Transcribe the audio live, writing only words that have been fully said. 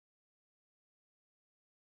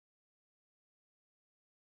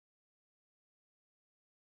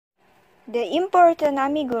The important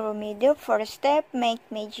amigurumi, the first step, make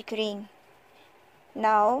magic ring.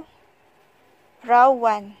 Now, row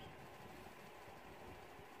 1.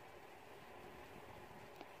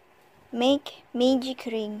 Make magic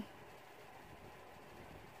ring.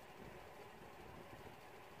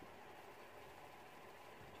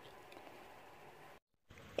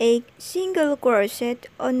 A single crochet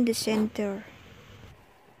on the center.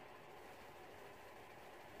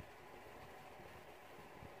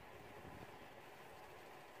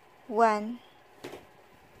 One,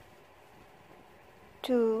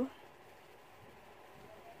 2,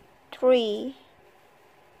 3,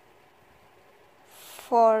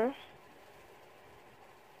 4,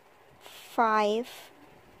 5,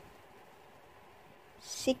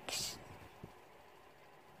 6,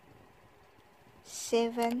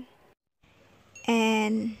 7,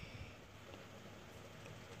 and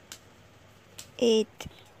 8.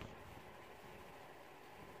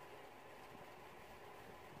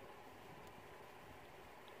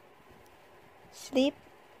 Slip,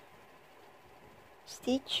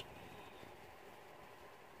 stitch,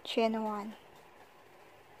 chain 1.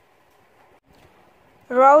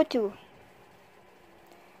 Row 2.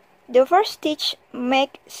 The first stitch,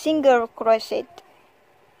 make single crochet.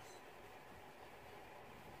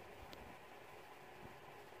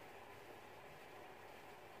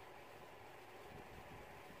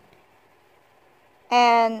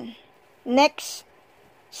 And next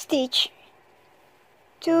stitch,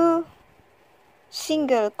 2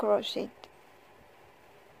 single crochet.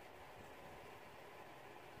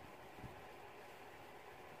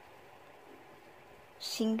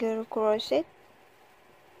 Single crochet,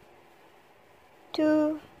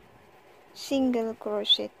 2 single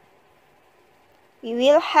crochet. We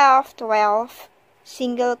will have 12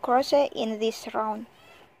 single crochet in this round.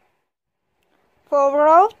 For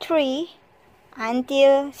row 3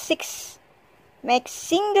 until 6, make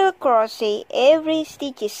single crochet every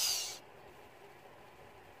stitches.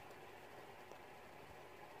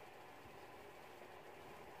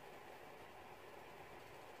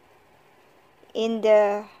 In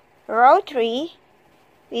the row 3,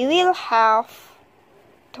 we will have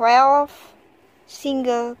 12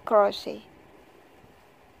 single crochet.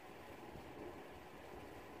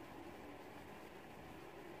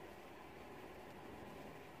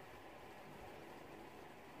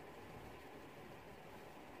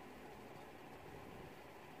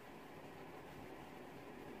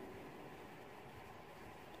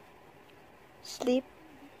 Slip,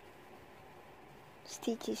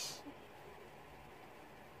 stitches.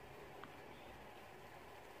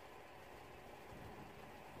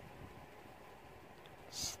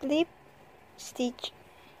 Slip, stitch,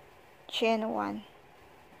 chain 1.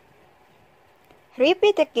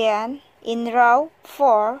 Repeat again in row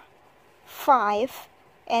 4, 5,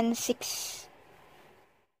 and 6.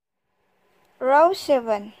 Row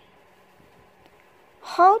 7.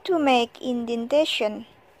 How to make indentation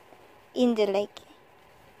in the leg.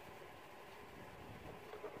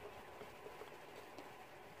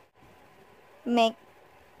 Make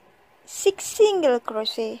 6 single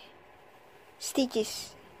crochet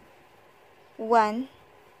stitches. 1,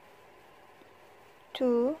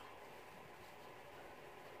 2,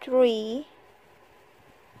 3,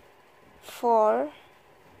 4,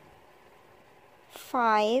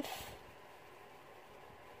 5,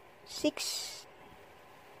 6.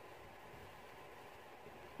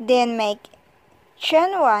 Then make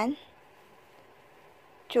chain 1,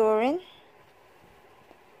 turn,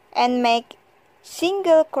 and make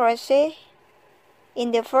single crochet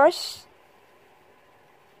in the first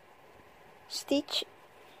stitch.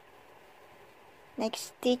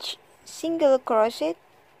 Next stitch, single crochet,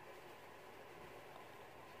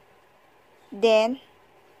 then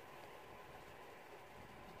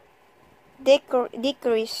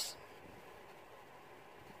decrease,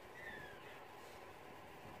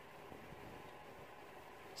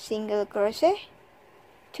 single crochet,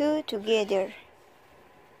 2 together.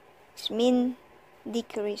 This means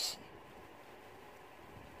decrease,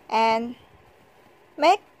 and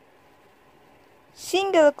make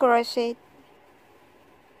single crochet,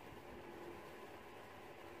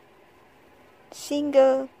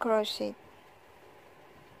 single crochet.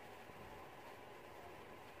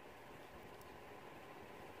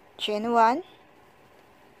 Chain 1,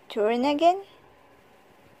 turn again,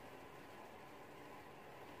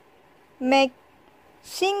 make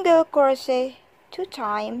single crochet 2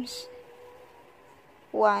 times.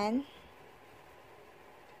 1,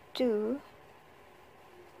 2,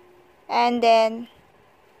 and then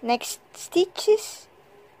next stitches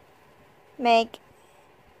make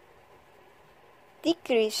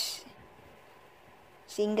decrease,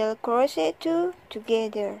 single crochet 2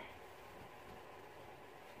 together,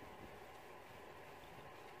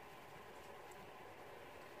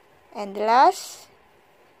 and last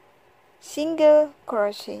single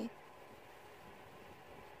crochet,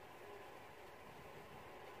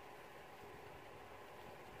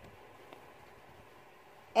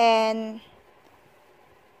 and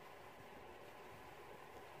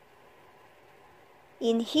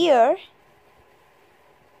in here,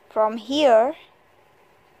 from here,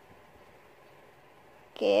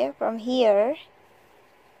 from here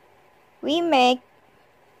we make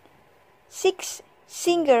 6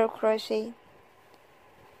 single crochet.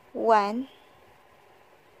 1,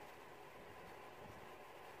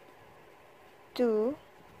 2,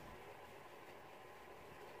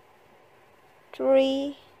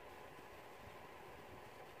 3,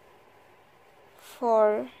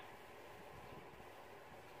 4,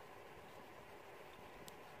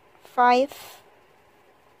 5,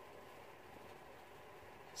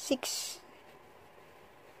 6,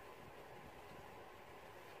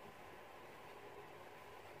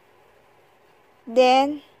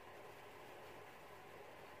 then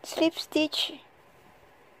slip stitch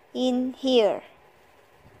in here,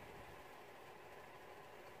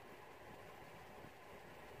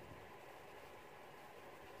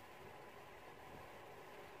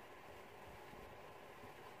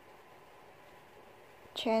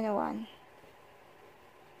 chain 1,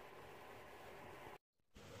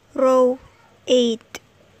 row 8,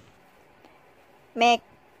 make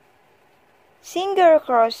single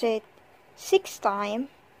crochet 6 times,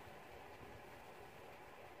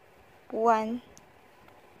 1,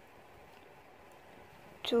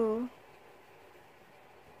 2,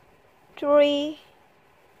 3,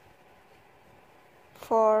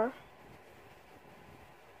 4,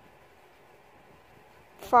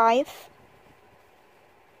 5,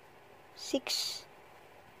 6,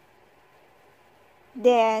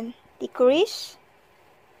 then decrease,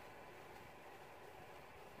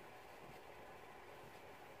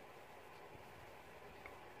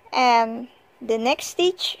 and the next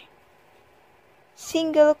stitch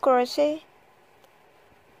single crochet,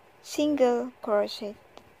 single crochet,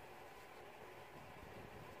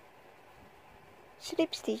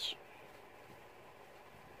 slip stitch,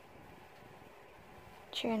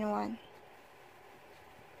 chain 1.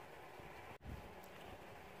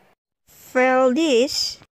 Fill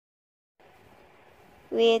this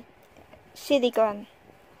with silicone.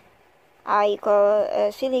 I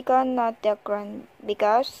call silicone not Dacron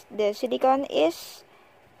because the silicone is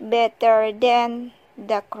better than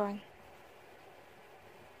Dacron.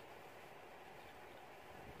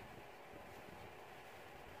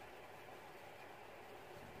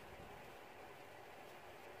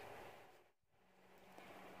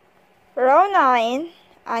 Row 9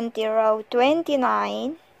 until row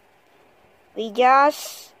 29, we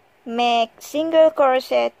just make single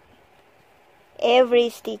crochet every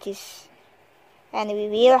stitches, and we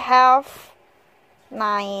will have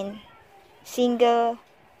 9 single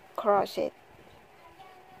crochet.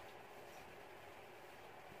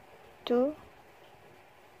 2,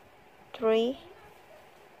 3,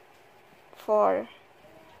 4,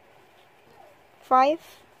 5,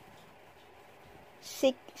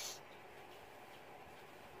 6,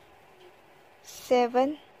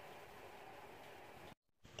 7,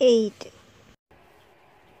 8,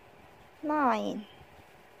 9,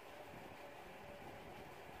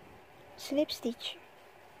 slip stitch,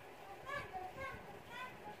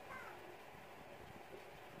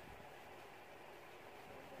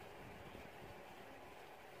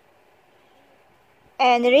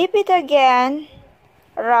 and repeat again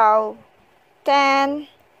row 10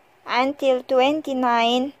 until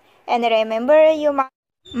 29, and remember you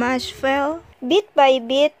must fill bit by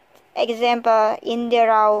bit. Example, in the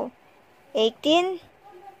row 18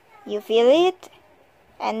 you fill it,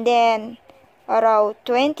 and then row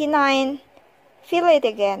 29 fill it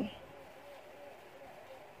again.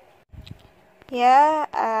 Yeah,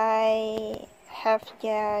 I have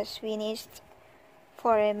just finished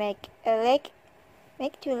for a make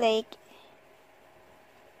two leg.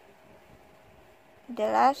 The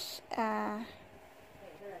last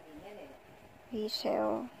we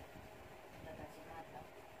sew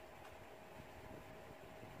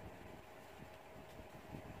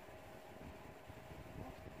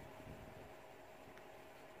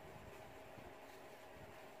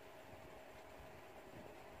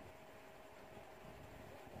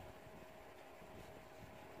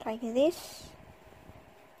like this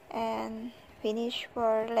and finish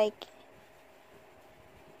for like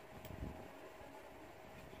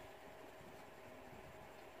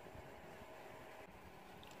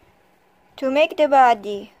To make the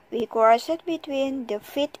body, we crochet between the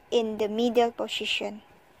feet in the middle position.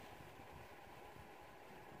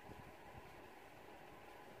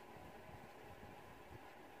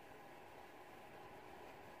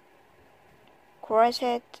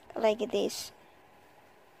 Crochet like this.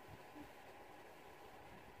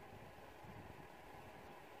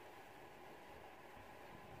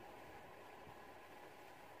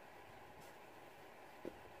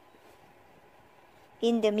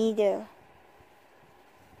 In the middle.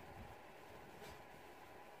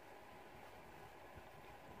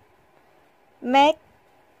 Make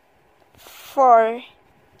 4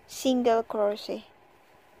 single crochet.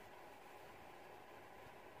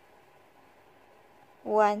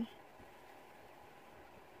 1,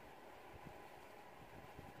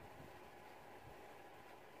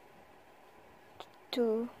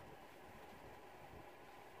 2,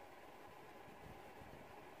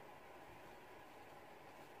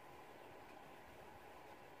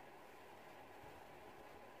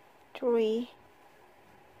 3,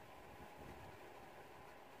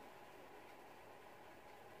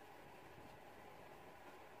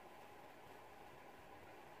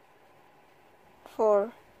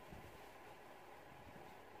 4,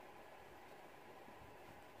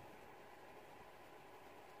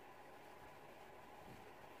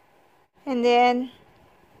 and then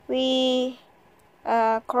we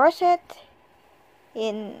crochet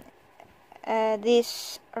in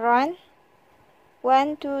this run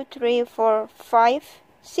 1, 2, 3, 4, 5,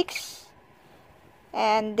 6,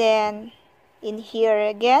 and then in here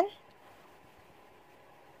again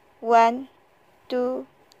 1, 2,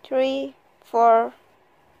 3, 4,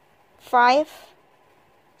 5,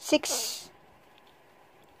 6,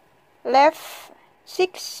 left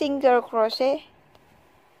 6 single crochet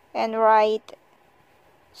and right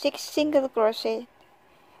 6 single crochet,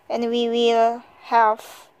 and we will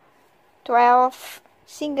have 12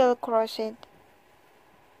 single crochet.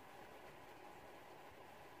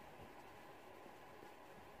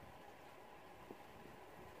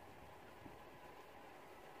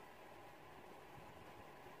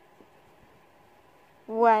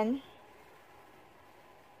 One,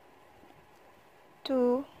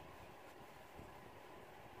 2,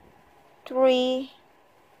 3,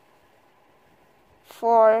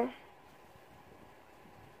 4,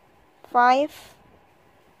 5,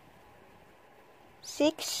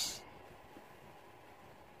 6,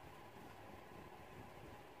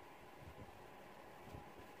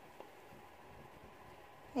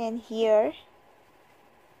 and here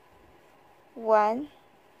 1,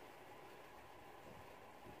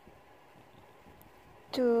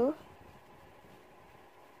 2,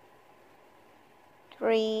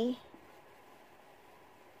 3,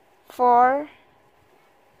 4,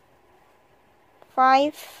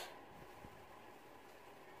 5,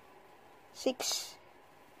 6,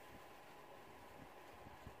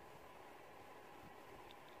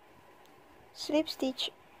 slip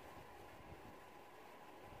stitch,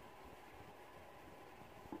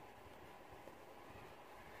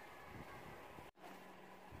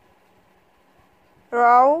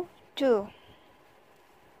 row 2.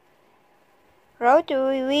 Row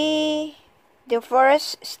 2, the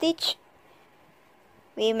first stitch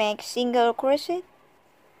we make single crochet,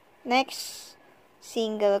 next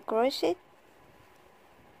single crochet,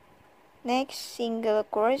 next single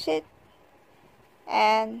crochet,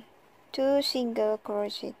 and 2 single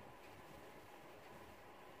crochet.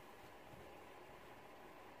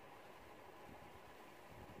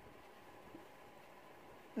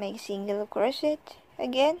 Make single crochet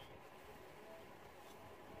again,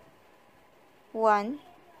 1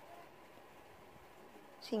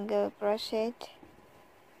 single crochet,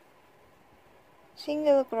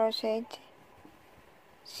 single crochet,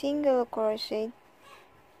 single crochet,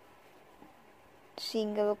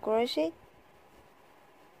 single crochet,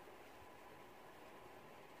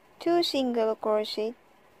 2 single crochet,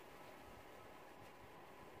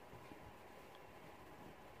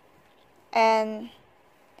 and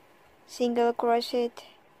single crochet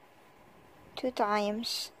 2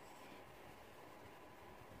 times.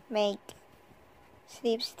 Make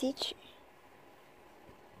slip stitch,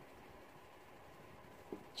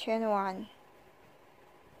 chain 1.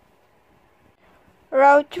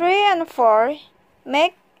 Row 3 and 4,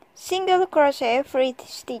 make single crochet 3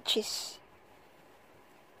 stitches.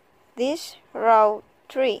 This row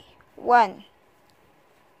 3, 1,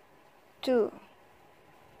 2,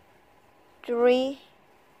 3,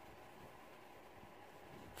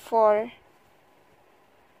 4,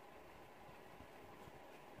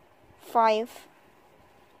 5,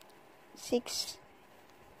 6,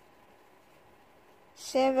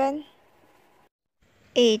 7,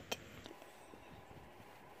 8.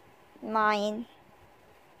 9,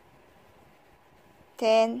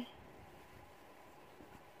 10,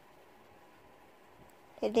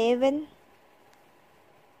 11,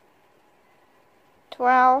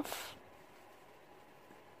 12,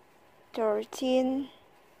 13,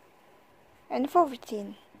 and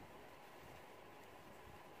 14.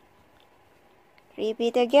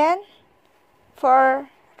 Repeat again for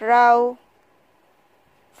row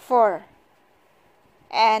 4,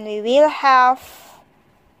 and we will have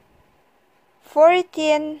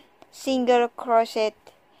 14 single crochet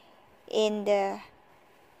in the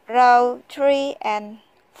row 3 and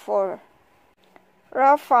 4.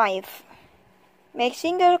 Row 5, make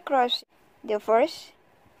single crochet. The first,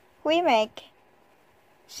 we make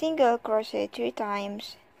single crochet 3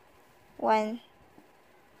 times. 1,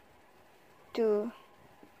 2,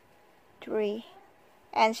 3,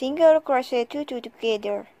 and single crochet 2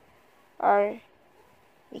 together, or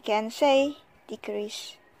we can say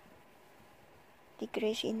decrease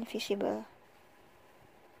invisible.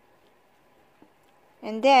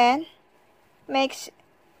 And then makes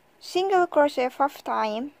single crochet 5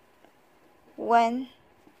 times. 1,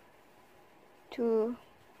 2,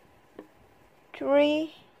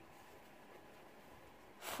 3,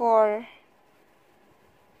 4,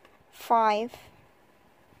 5,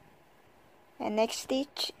 and next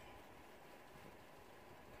stitch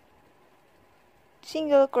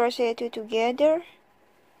single crochet 2 together,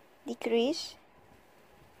 decrease,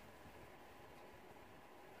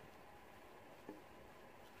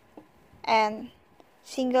 and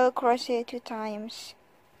single crochet 2 times.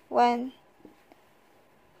 1,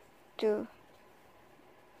 2,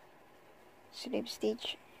 slip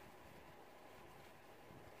stitch,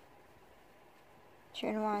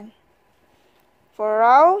 chain 1. For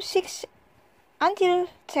row 6 until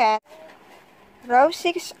 10, row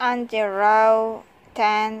 6 until row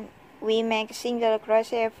 10, we make single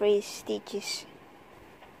crochet 3 stitches.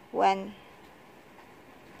 1,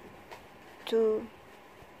 2,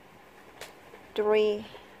 3,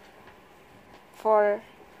 4,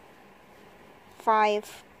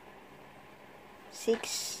 5,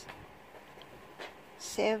 6,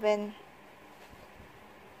 7,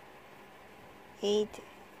 8,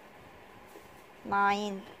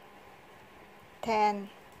 9, 10,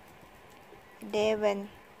 11,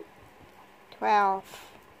 12,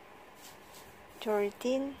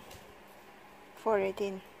 13,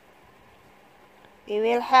 14. We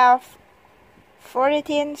will have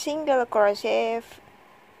 14 single crochet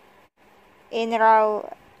in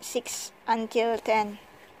row 6 until 10.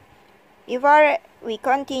 Before we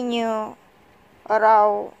continue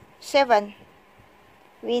row 7,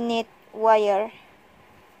 we need wire.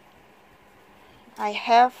 I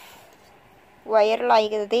have wire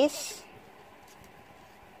like this.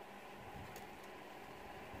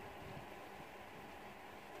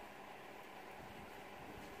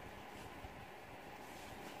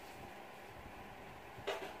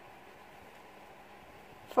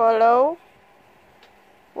 Follow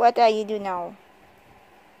what I do now.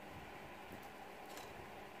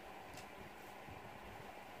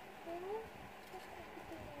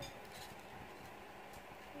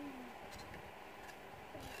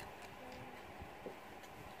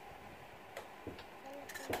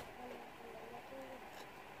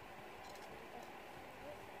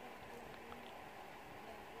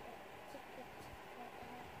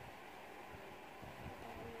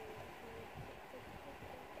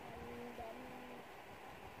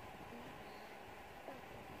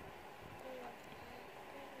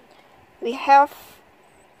 We have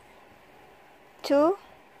 2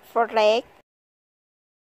 for leg,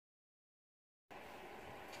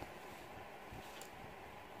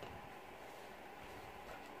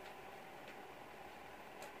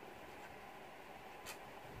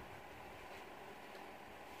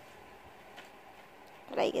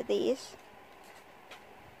 like this.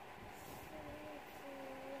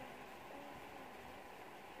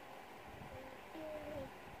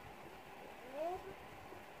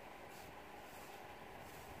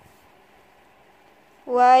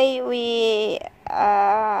 Why we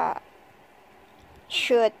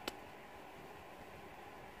should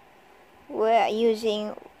we're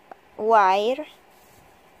using wire?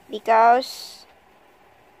 Because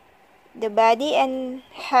the body and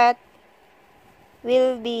head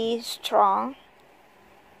will be strong.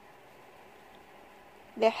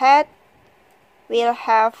 The head will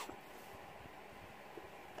have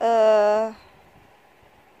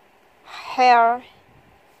hair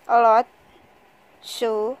a lot,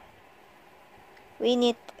 so we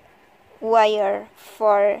need wire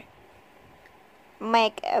for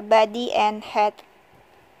make a body and head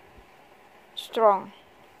strong.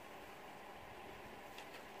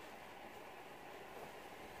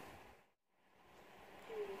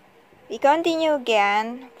 We continue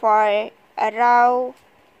again for a row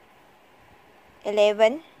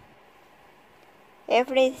 11.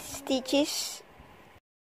 Every stitches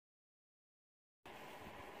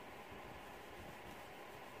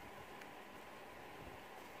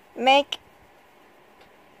make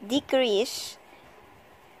decrease,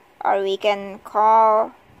 or we can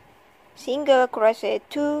call single crochet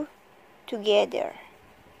 2 together.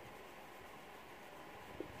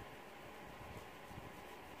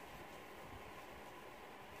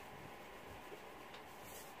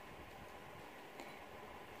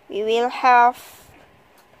 We will have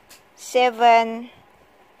 7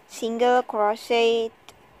 single crochet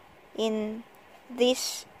in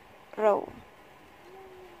this row.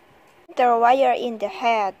 The wire in the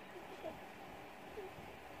head.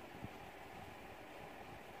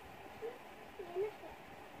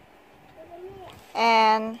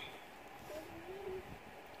 And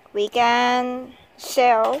we can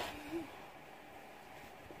sew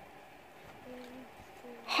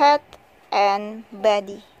head and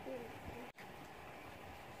body.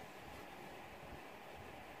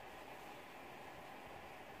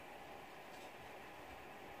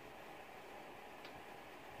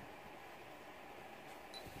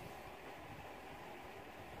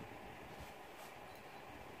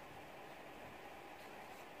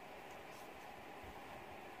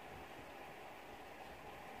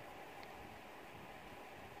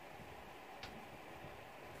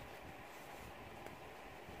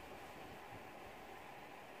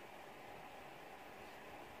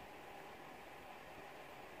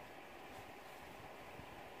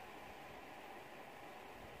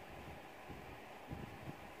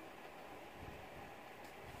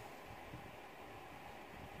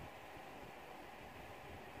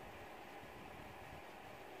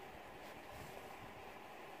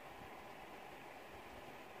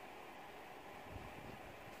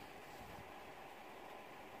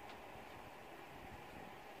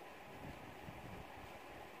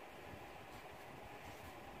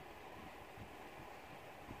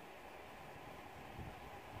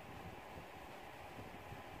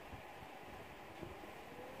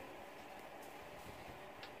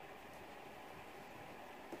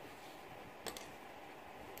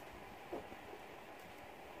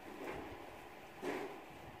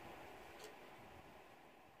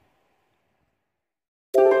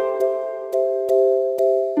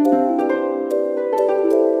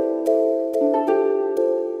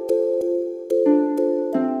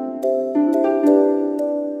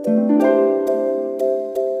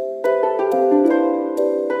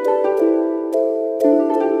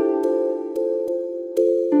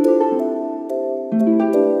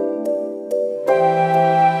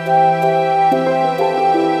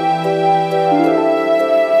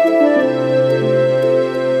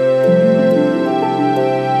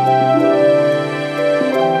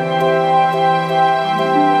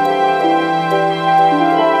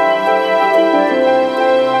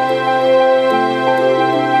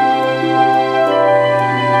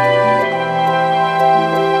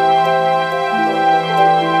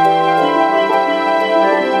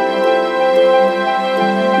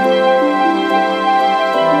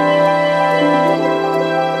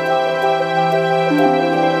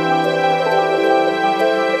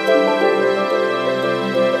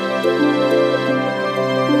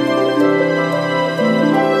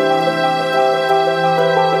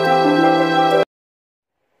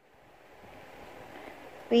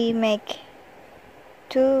 We make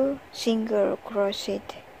 2 single crochet,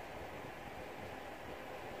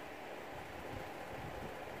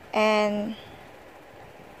 and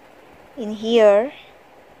in here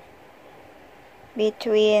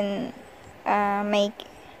between make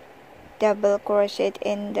double crochet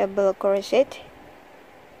and double crochet.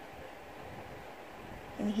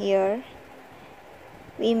 In here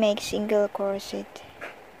we make single crochet,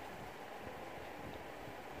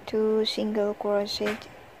 2 single crochet,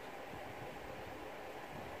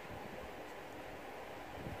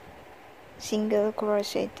 single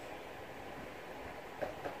crochet,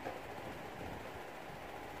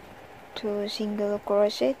 2 single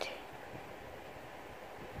crochet,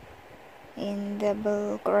 in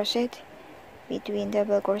double crochet, between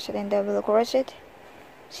double crochet and double crochet,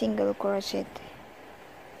 single crochet,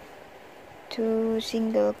 2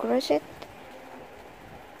 single crochet,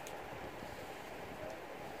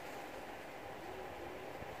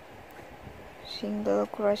 single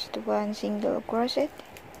crochet, 1 single crochet,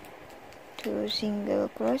 2 single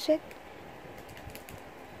crochet,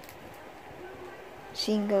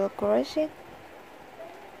 single crochet,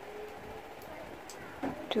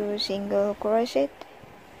 2 single crochet,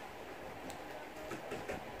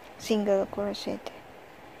 single crochet,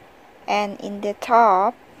 and in the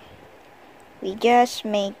top we just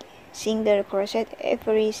make single crochet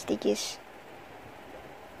every stitches.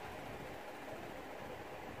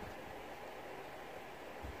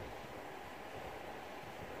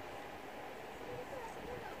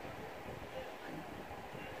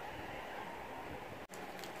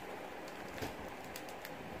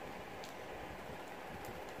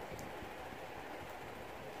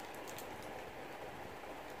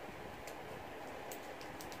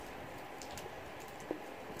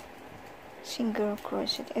 Single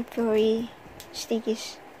crochet every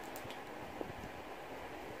stitches.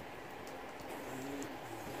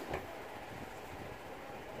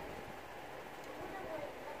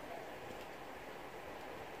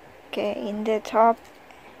 Okay, in the top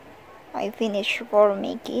I finish for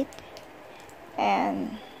make it,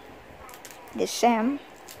 and the same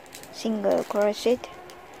single crochet,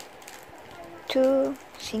 2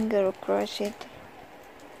 single crochet,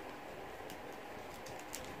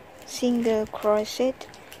 single crochet,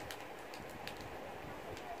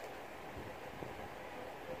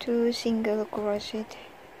 2 single crochet,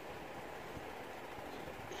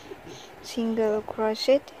 single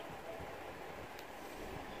crochet,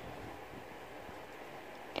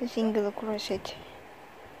 2 single crochet,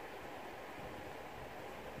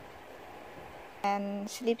 and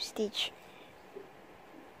slip stitch,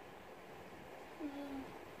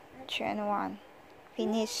 chain 1,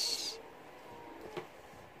 finish.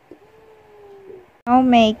 Now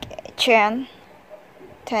make chain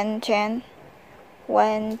 10 chain,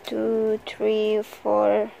 1 2 3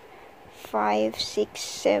 4 5 6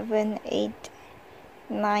 7 8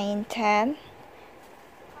 9 10,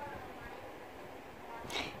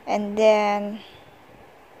 and then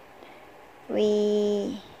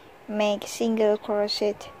we make single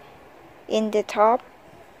crochet in the top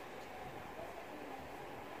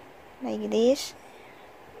like this.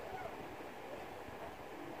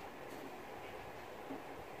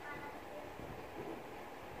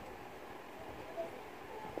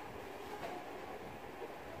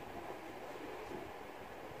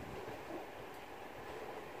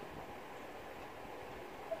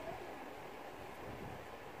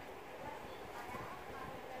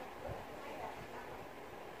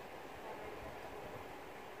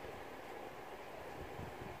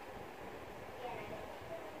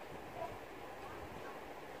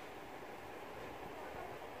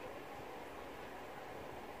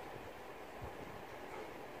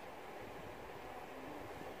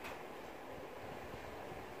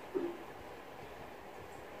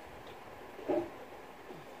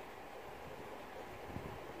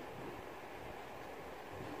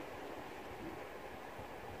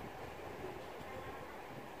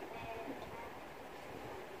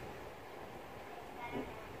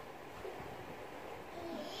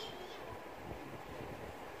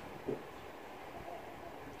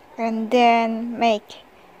 And then make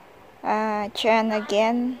chain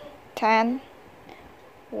again 10,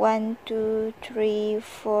 1 2 3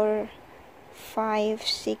 4 5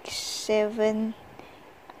 6 7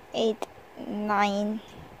 8 9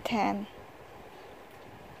 10.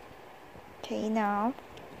 Okay, now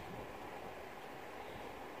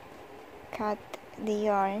cut the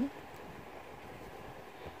yarn.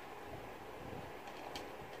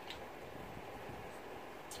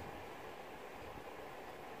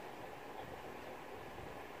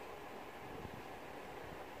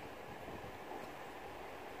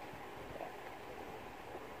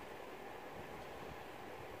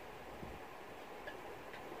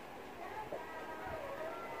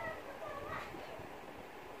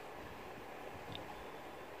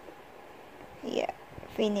 Yeah,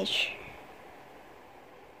 finish.